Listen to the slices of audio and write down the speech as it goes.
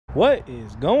What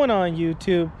is going on,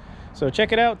 YouTube? So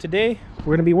check it out. Today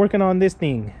we're gonna be working on this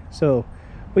thing. So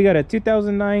we got a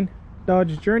 2009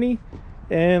 Dodge Journey,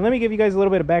 and let me give you guys a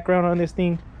little bit of background on this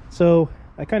thing. So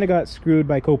I kind of got screwed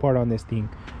by Copart on this thing.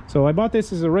 So I bought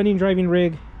this as a running driving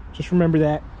rig, just remember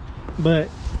that. But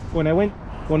when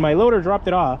my loader dropped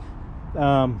it off,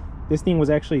 this thing was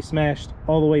actually smashed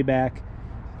all the way back,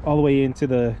 all the way into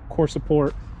the core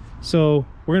support. So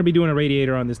we're gonna be doing a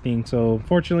radiator on this thing. So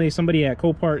fortunately, somebody at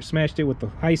Copart smashed it with the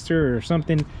heister or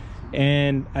something,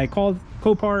 and I called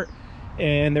Copart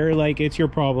and they're like, it's your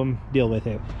problem, deal with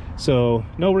it. So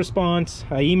no response.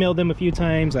 I emailed them a few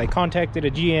times. I contacted a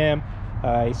GM.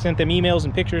 I sent them emails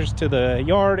and pictures to the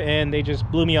yard, and they just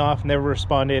blew me off, never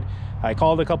responded. I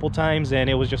called a couple times and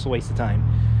it was just a waste of time.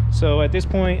 So at this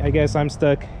point, I guess I'm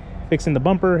stuck fixing the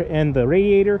bumper and the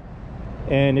radiator,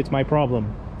 and it's my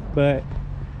problem. But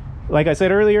like I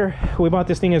said earlier, we bought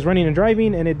this thing as running and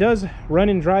driving, and it does run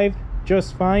and drive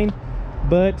just fine.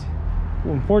 But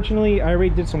unfortunately, I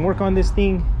already did some work on this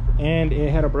thing and it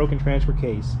had a broken transfer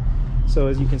case. So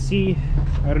as you can see,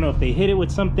 I don't know if they hit it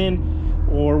with something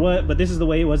or what, but this is the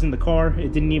way it was in the car.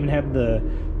 It didn't even have the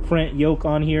front yoke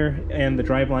on here, and the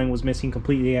driveline was missing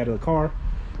completely out of the car.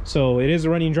 So it is a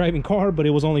running and driving car, but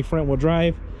it was only front wheel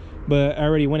drive. But I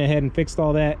already went ahead and fixed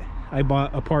all that. I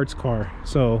bought a parts car,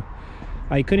 so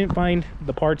I couldn't find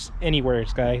the parts anywhere,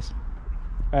 guys.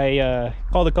 I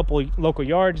called a couple local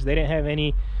yards, they didn't have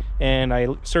any, and I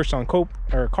searched on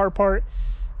Copart,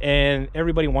 and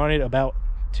everybody wanted about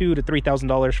 $2,000 to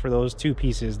 $3,000 for those two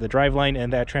pieces, the driveline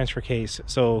and that transfer case.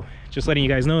 So just letting you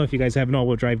guys know, if you guys have an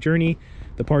all-wheel drive Journey,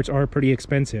 the parts are pretty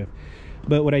expensive.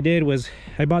 But what I did was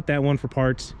I bought that one for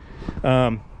parts.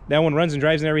 That one runs and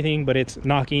drives and everything, but it's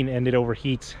knocking and it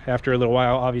overheats after a little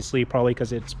while, obviously, probably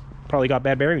because it's probably got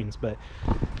bad bearings. But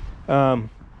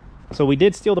so we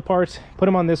did steal the parts, put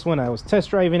them on this one. I was test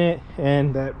driving it,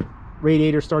 and that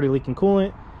radiator started leaking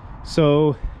coolant.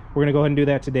 So we're gonna go ahead and do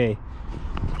that today.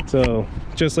 So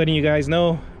just letting you guys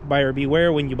know, buyer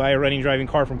beware when you buy a running driving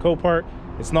car from Copart.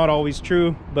 It's not always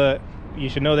true, but you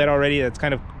should know that already. That's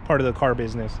kind of part of the car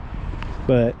business.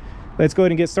 But let's go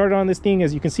ahead and get started on this thing.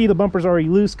 As you can see, the bumper's already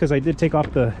loose because I did take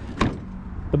off the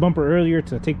bumper earlier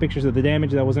to take pictures of the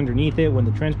damage that was underneath it when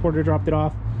the transporter dropped it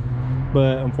off.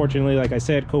 But unfortunately, like I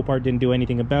said, Copart didn't do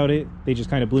anything about it. They just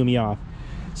kind of blew me off.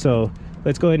 So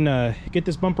let's go ahead and get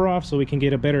this bumper off so we can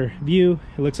get a better view.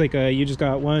 It looks like you just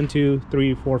got 1, 2,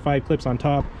 3, 4, 5 clips on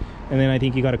top, and then I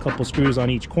think you got a couple screws on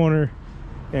each corner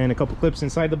and a couple clips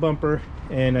inside the bumper,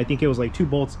 and I think it was like 2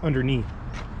 bolts underneath.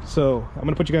 So I'm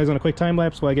gonna put you guys on a quick time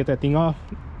lapse while I get that thing off.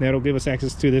 That'll give us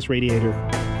access to this radiator.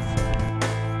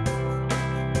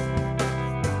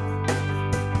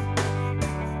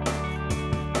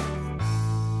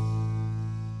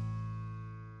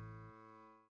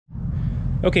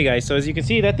 Okay guys, so as you can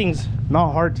see, that thing's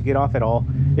not hard to get off at all.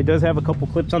 It does have a couple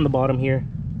clips on the bottom here.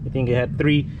 I think it had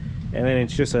 3, and then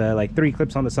it's just like 3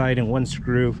 clips on the side and 1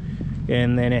 screw,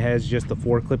 and then it has just the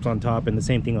 4 clips on top, and the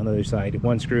same thing on the other side,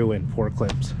 1 screw and 4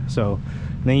 clips. So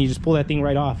then you just pull that thing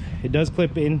right off. It does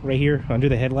clip in right here under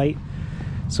the headlight,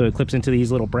 so it clips into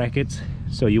these little brackets.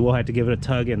 So you will have to give it a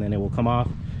tug and then it will come off.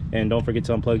 And don't forget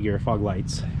to unplug your fog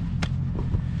lights.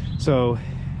 So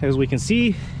as we can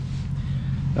see,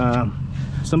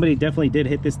 somebody definitely did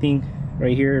hit this thing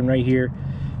right here and right here,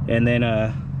 and then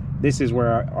this is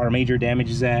where our major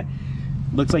damage is at.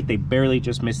 Looks like they barely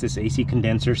just missed this AC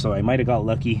condenser, so I might have got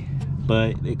lucky,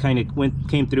 but it kind of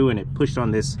came through and it pushed on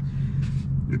this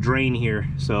drain here.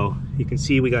 So you can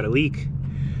see we got a leak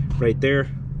right there.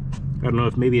 I don't know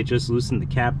if maybe it just loosened the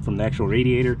cap from the actual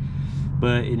radiator,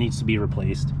 but it needs to be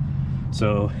replaced.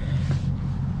 So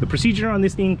the procedure on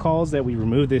this thing calls that we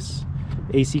remove this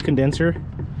AC condenser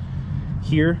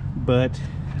here, but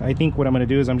I think what I'm going to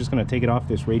do is I'm just going to take it off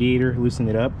this radiator, loosen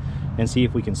it up, and see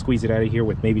if we can squeeze it out of here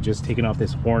with maybe just taking off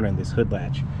this horn and this hood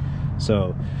latch.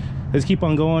 So let's keep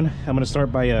on going. I'm going to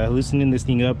start by loosening this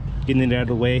thing up, getting it out of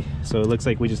the way. So it looks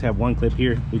like we just have 1 clip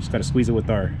here. We just got to squeeze it with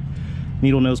our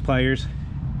needle nose pliers,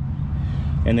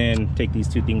 and then take these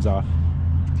 2 things off.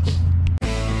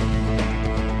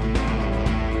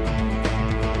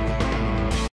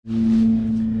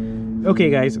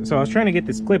 Okay guys, so I was trying to get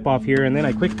this clip off here, and then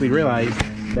I quickly realized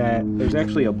that there's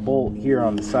actually a bolt here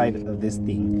on the side of this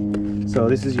thing. So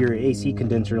this is your AC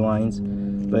condenser lines,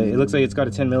 but it looks like it's got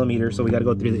a 10mm, so we got to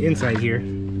go through the inside here.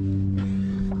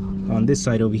 On this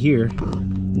side over here,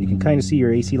 you can kind of see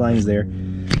your AC lines there,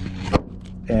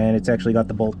 and it's actually got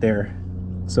the bolt there.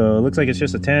 So it looks like it's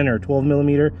just a 10 or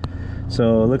 12mm,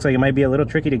 so it looks like it might be a little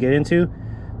tricky to get into,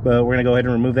 but we're gonna go ahead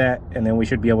and remove that, and then we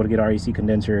should be able to get our AC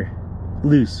condenser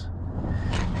loose.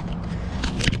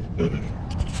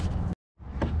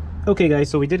 Okay guys,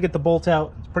 so we did get the bolt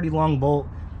out. It's a pretty long bolt.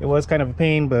 It was kind of a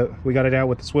pain, but we got it out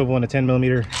with the swivel and a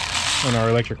 10mm on our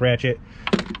electric ratchet.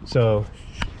 So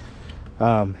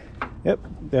yep,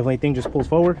 definitely thing just pulls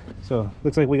forward. So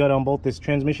looks like we got to unbolt this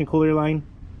transmission cooler line.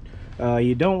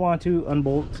 You don't want to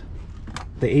unbolt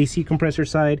the AC compressor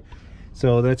side.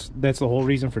 So that's the whole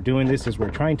reason for doing this, is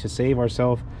we're trying to save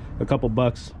ourselves a couple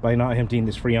bucks by not emptying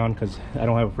this Freon, because I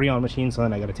don't have a Freon machine, so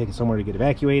then I got to take it somewhere to get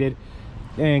evacuated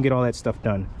and get all that stuff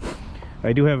done.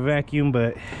 I do have a vacuum,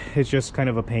 but it's just kind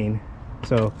of a pain,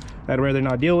 so I'd rather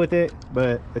not deal with it.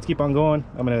 But let's keep on going.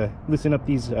 I'm gonna loosen up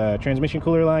these transmission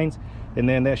cooler lines, and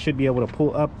then that should be able to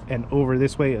pull up and over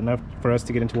this way enough for us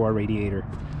to get into our radiator.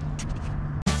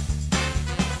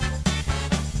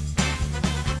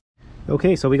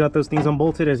 Okay, so we got those things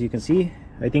unbolted, as you can see.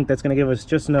 I think that's gonna give us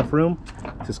just enough room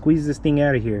to squeeze this thing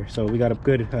out of here. So we got a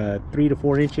good 3 to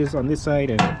 4 inches on this side,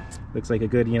 and looks like a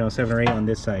good 7 or 8 on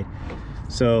this side.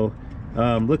 So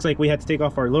looks like we had to take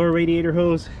off our lower radiator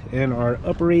hose and our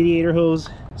upper radiator hose.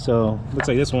 So looks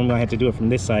like this one might have to do it from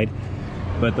this side,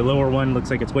 but the lower one looks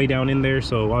like it's way down in there.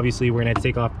 So obviously we're gonna have to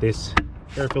take off this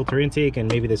air filter intake and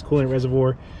maybe this coolant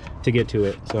reservoir to get to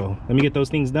it. So let me get those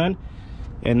things done,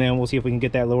 and then we'll see if we can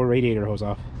get that lower radiator hose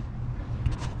off.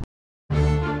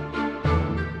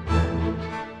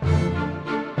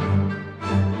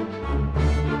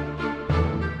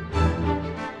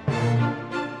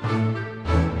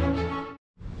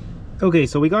 Okay,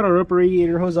 so we got our upper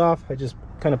radiator hose off. I just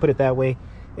kind of put it that way,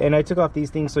 and I took off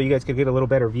these things so you guys could get a little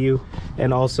better view,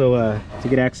 and also to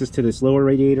get access to this lower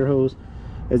radiator hose.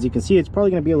 As you can see, it's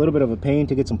probably going to be a little bit of a pain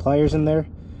to get some pliers in there,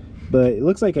 but it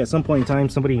looks like at some point in time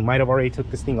somebody might have already took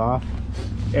this thing off,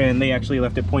 and they actually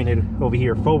left it pointed over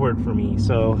here forward for me.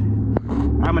 So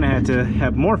I'm gonna have to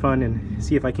have more fun and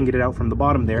see if I can get it out from the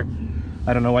bottom there.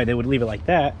 I don't know why they would leave it like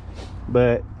that,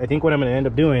 but I think what I'm gonna end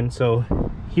up doing, so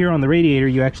here on the radiator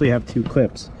you actually have 2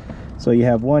 clips. So you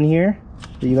have one here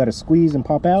that you got to squeeze and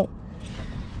pop out,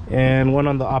 and one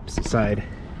on the opposite side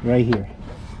right here.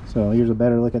 So here's a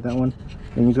better look at that one,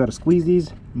 and you got to squeeze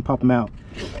these and pop them out.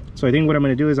 So I think what I'm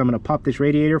going to do is I'm going to pop this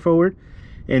radiator forward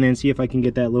and then see if I can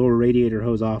get that lower radiator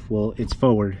hose off. Well, it's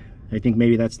forward. I think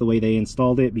maybe that's the way they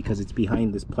installed it, because it's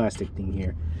behind this plastic thing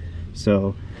here.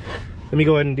 So let me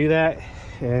go ahead and do that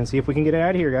and see if we can get it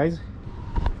out of here, guys.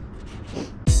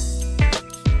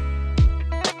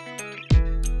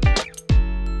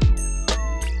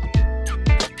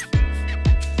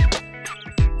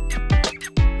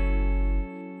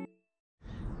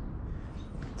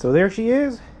 So there she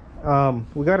is.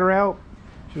 We got her out.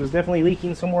 She was definitely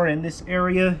leaking somewhere in this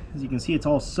area. As you can see, it's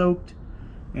all soaked,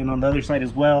 and on the other side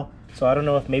as well. So I don't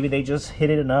know if maybe they just hit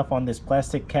it enough on this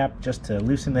plastic cap just to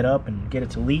loosen it up and get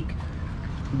it to leak.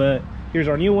 But here's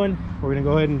our new one. We're gonna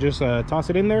go ahead and just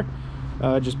toss it in there.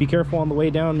 Just be careful on the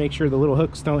way down. Make sure the little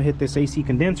hooks don't hit this AC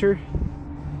condenser,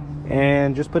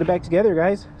 and just put it back together,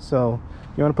 guys. So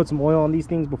you want to put some oil on these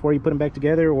things before you put them back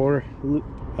together, or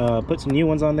put some new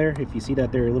ones on there if you see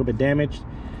that they're a little bit damaged.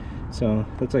 So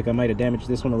looks like I might have damaged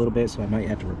this one a little bit, so I might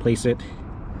have to replace it.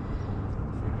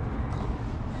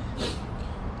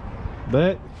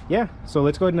 But yeah, so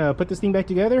let's go ahead and put this thing back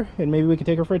together, and maybe we can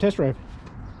take her for a test drive.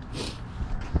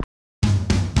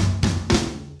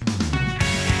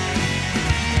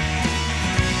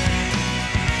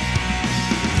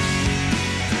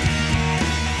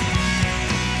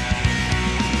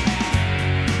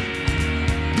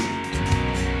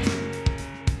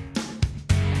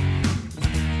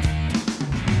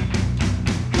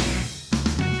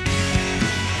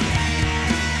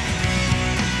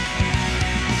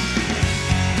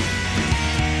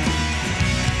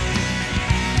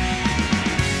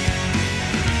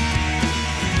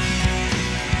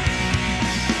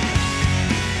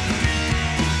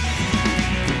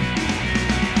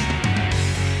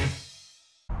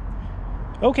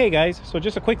 Okay guys, so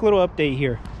just a quick little update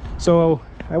here. So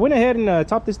I went ahead and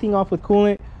topped this thing off with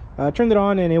coolant, turned it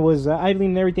on, and it was idling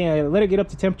and everything. I let it get up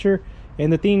to temperature,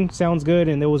 and the thing sounds good,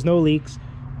 and there was no leaks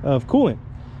of coolant.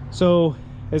 So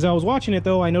as I was watching it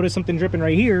though, I noticed something dripping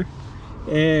right here,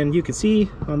 and you can see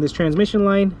on this transmission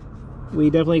line we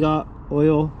definitely got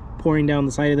oil pouring down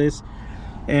the side of this,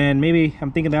 and maybe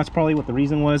I'm thinking that's probably what the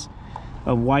reason was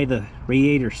of why the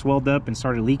radiator swelled up and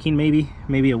started leaking. Maybe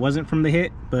it wasn't from the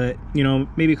hit, but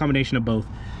maybe a combination of both.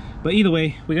 But either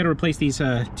way, we got to replace these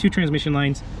 2 transmission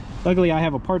lines. Luckily I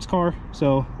have a parts car,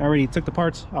 so I already took the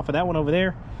parts off of that one over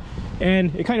there,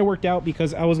 and it kind of worked out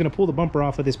because I was going to pull the bumper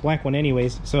off of this black one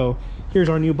anyways. So here's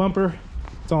our new bumper.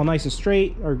 It's all nice and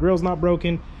straight, our grill's not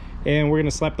broken, and we're going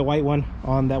to slap the white one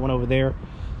on that one over there.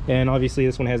 And obviously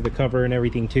this one has the cover and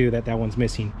everything too that one's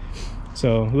missing.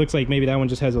 So it looks like maybe that one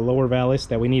just has a lower ballast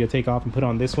that we need to take off and put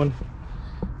on this one.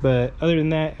 But other than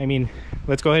that, I mean,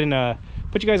 let's go ahead and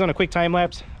put you guys on a quick time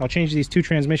lapse. I'll change these 2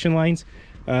 transmission lines.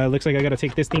 Looks like I got to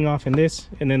take this thing off and this,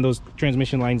 and then those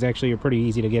transmission lines actually are pretty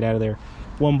easy to get out of there.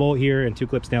 1 bolt here and 2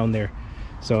 clips down there.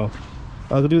 So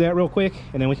I'll do that real quick,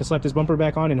 and then we can slap this bumper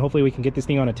back on, and hopefully we can get this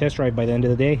thing on a test drive by the end of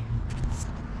the day.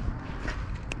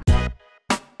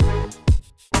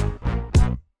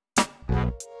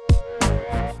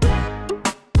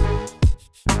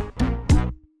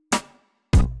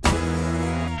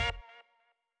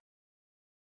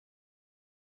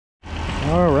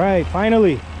 All right,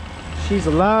 finally, she's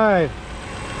alive.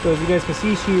 So as you guys can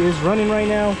see, she is running right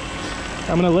now.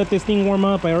 I'm gonna let this thing warm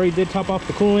up. I already did top off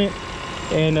the coolant,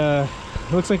 and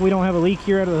looks like we don't have a leak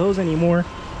here out of the hose anymore,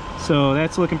 so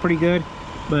that's looking pretty good.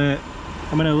 But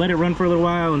I'm gonna let it run for a little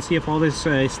while and see if all this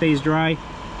stays dry.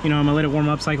 You know, I'm gonna let it warm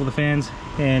up, cycle the fans,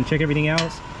 and check everything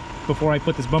else before I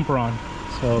put this bumper on.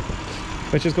 So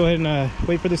let's just go ahead and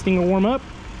wait for this thing to warm up,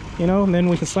 you know, and then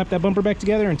we can slap that bumper back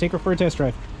together and take her for a test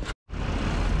drive.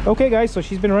 Okay guys, so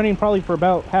she's been running probably for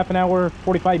about half an hour,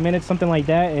 45 minutes, something like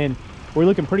that, and we're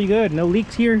looking pretty good. No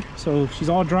leaks here, so she's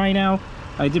all dry now.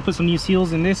 I did put some new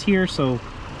seals in this here, so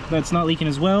that's not leaking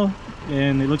as well,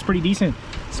 and it looks pretty decent.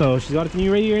 So she's got a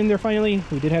new radiator in there finally.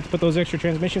 We did have to put those extra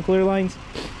transmission cooler lines,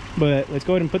 but let's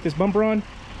go ahead and put this bumper on.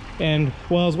 And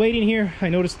while I was waiting here, I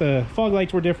noticed the fog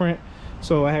lights were different,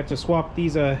 so I had to swap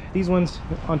these ones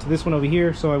onto this one over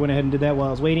here. So I went ahead and did that while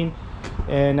I was waiting,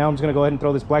 and now I'm just gonna go ahead and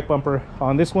throw this black bumper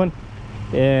on this one,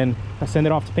 and I send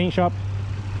it off to paint shop.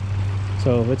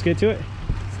 So let's get to it.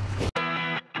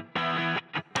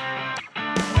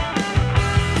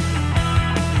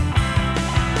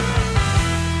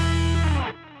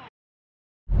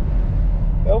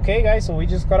 Okay guys, so we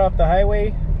just got off the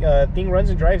highway. Thing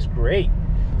runs and drives great.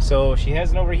 So she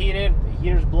hasn't overheated, the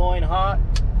heater's blowing hot,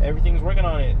 everything's working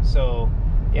on it. So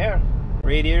yeah,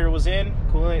 radiator was in,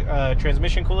 coolant,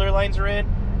 transmission cooler lines are in,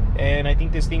 and I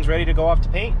think this thing's ready to go off to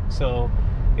paint. So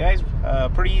guys,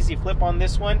 pretty easy flip on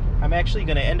this one. I'm actually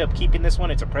going to end up keeping this one.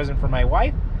 It's a present for my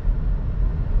wife.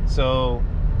 So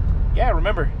yeah,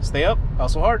 remember, stay up,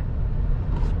 hustle hard.